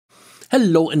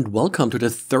Hello and welcome to the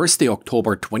Thursday,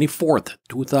 October 24th,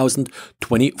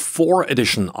 2024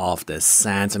 edition of the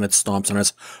SANS and its Storm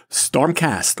Center's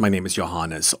Stormcast. My name is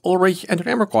Johannes Ulrich and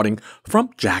today I'm recording from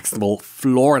Jacksonville,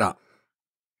 Florida.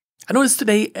 I noticed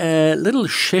today a little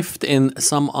shift in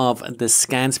some of the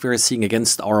scans we're seeing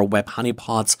against our web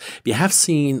honeypots. We have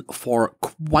seen for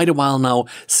quite a while now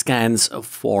scans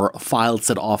for files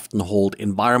that often hold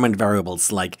environment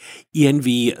variables like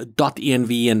env,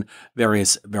 .env, and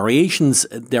various variations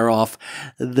thereof.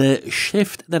 The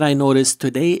shift that I noticed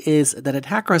today is that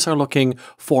attackers are looking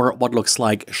for what looks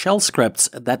like shell scripts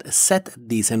that set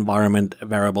these environment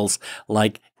variables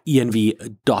like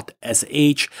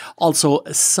env.sh. Also,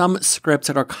 some scripts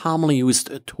that are commonly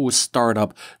used to start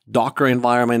up Docker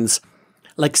environments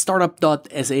like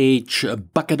startup.sh,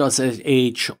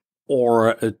 bucket.sh,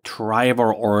 or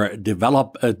driver or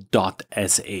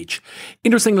develop.sh.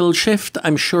 Interesting little shift.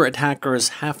 I'm sure attackers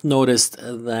have noticed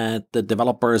that the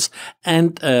developers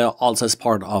and also as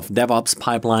part of DevOps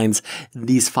pipelines,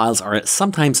 these files are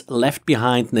sometimes left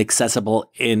behind and accessible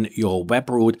in your web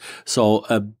root. So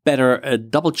better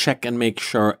double check and make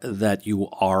sure that you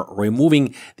are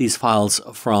removing these files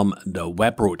from the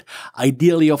web root.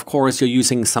 Ideally, of course, you're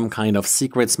using some kind of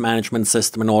secrets management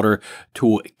system in order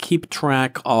to keep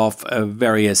track of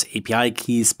various API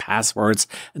keys, passwords,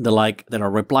 and the like that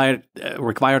are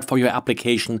required for your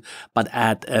application. But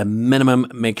at a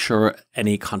minimum, make sure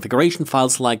any configuration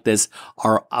files like this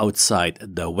are outside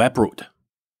the web root.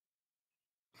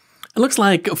 It looks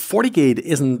like FortiGate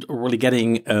isn't really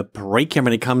getting a break here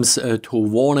when it comes to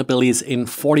vulnerabilities in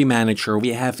Fortimanager.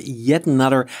 We have yet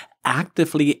another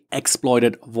actively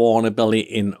exploited vulnerability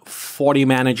in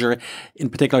Fortimanager. In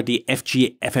particular, the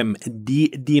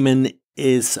FGFMD daemon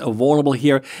is vulnerable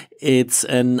here. It's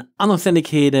an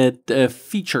unauthenticated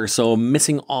feature, so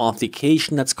missing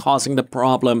authentication that's causing the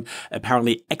problem,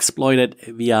 apparently exploited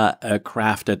via a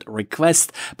crafted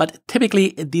request. But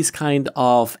typically these kind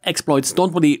of exploits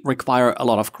don't really require a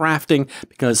lot of crafting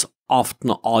because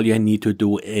often all you need to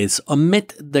do is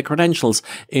omit the credentials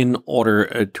in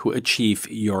order to achieve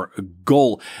your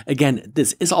goal. Again,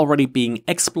 this is already being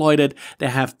exploited. There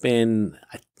have been,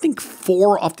 I think,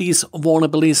 4 of these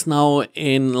vulnerabilities now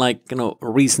in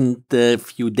recent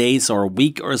few days or a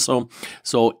week or so.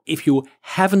 So if you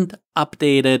haven't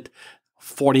updated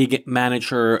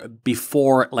Fortimanager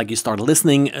before you start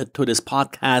listening to this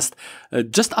podcast,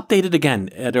 just update it again.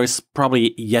 There's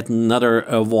probably yet another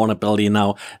vulnerability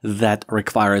now that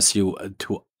requires you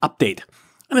to update.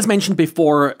 And as mentioned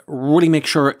before, really make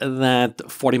sure that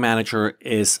Fortimanager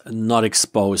is not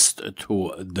exposed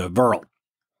to the world.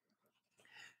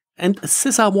 And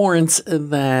CISA warns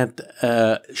that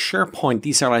SharePoint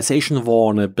deserialization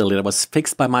vulnerability that was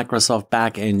fixed by Microsoft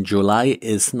back in July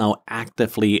is now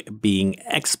actively being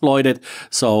exploited.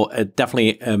 So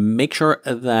definitely make sure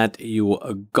that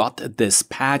you got this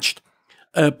patched.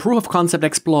 A proof of concept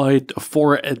exploit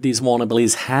for these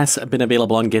vulnerabilities has been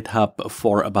available on GitHub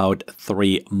for about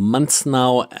 3 months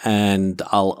now, and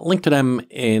I'll link to them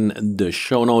in the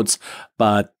show notes,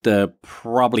 but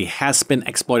probably has been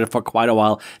exploited for quite a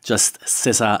while. Just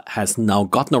CISA has now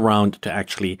gotten around to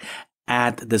actually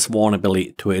add this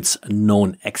vulnerability to its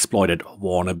known exploited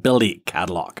vulnerability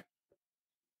catalog.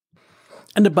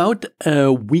 And about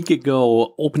a week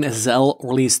ago, OpenSSL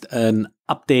released an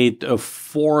update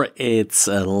for its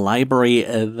library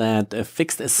that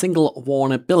fixed a single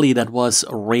vulnerability that was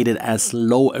rated as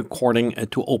low according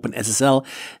to OpenSSL.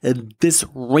 This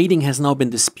rating has now been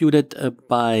disputed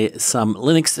by some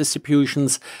Linux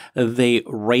distributions. They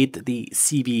rate the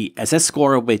CVSS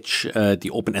score, which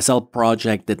the OpenSSL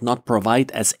project did not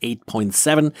provide, as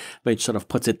 8.7, which sort of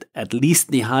puts it at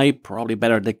least the high, probably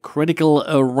better the critical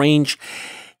range.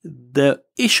 The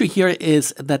issue here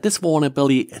is that this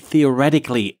vulnerability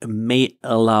theoretically may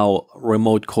allow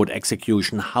remote code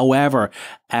execution. However,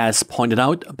 as pointed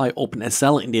out by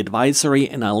OpenSSL in the advisory,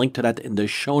 and I'll link to that in the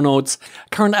show notes,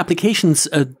 current applications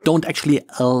don't actually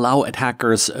allow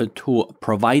attackers to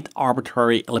provide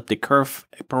arbitrary elliptic curve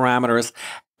parameters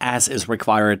as is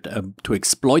required to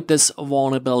exploit this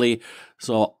vulnerability.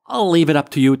 So I'll leave it up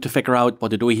to you to figure out what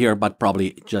to do here, but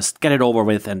probably just get it over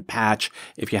with and patch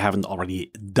if you haven't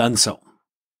already done so.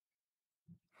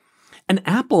 And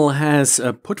Apple has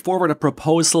put forward a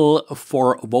proposal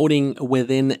for voting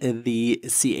within the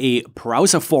CA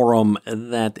browser forum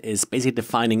that is basically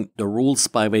defining the rules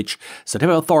by which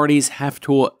certificate authorities have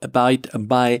to abide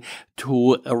by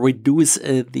to reduce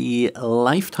the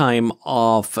lifetime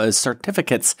of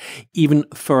certificates even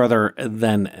further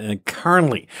than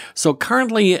currently. So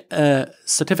currently, a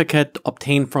certificate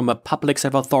obtained from a public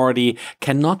sector authority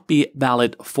cannot be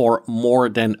valid for more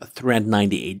than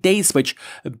 398 days, which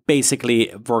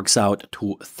basically works out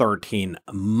to 13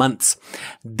 months.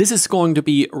 This is going to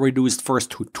be reduced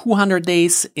first to 200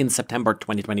 days in September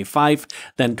 2025,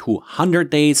 then to 100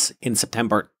 days in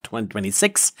September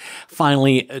 2026,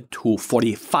 finally to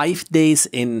 45 days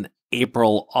in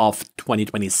April of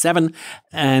 2027,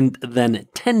 and then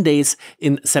 10 days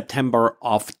in September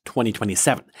of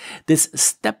 2027. This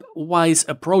stepwise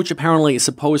approach apparently is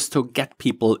supposed to get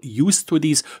people used to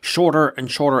these shorter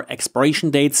and shorter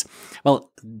expiration dates.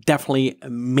 Well, definitely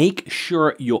make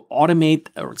sure you automate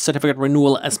certificate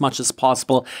renewal as much as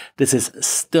possible. This is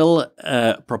still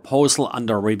a proposal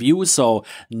under review, so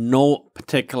no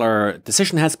particular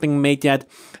decision has been made yet.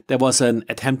 There was an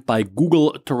attempt by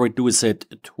Google to reduce it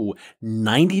to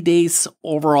 90 days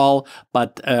overall,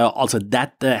 but also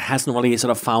that hasn't really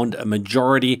sort of found a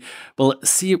majority. We'll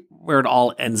see where it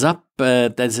all ends up.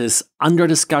 This is under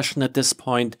discussion at this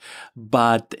point,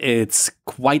 but it's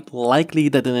quite likely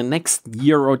that in the next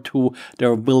year or two,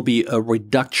 there will be a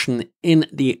reduction in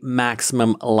the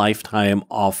maximum lifetime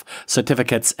of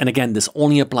certificates. And again, this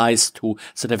only applies to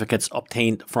certificates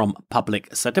obtained from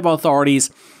public certificate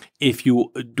authorities. If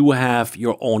you do have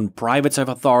your own private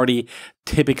certificate authority,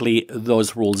 typically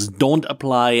those rules don't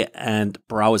apply, and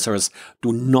browsers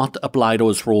do not apply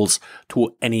those rules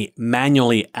to any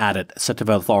manually added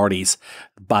certificate authorities.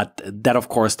 But that, of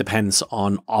course, depends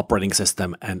on operating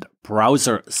system and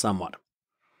browser somewhat.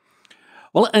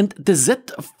 Well, and this is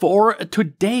it for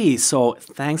today. So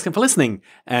thanks again for listening,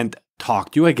 and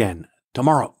talk to you again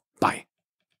tomorrow. Bye.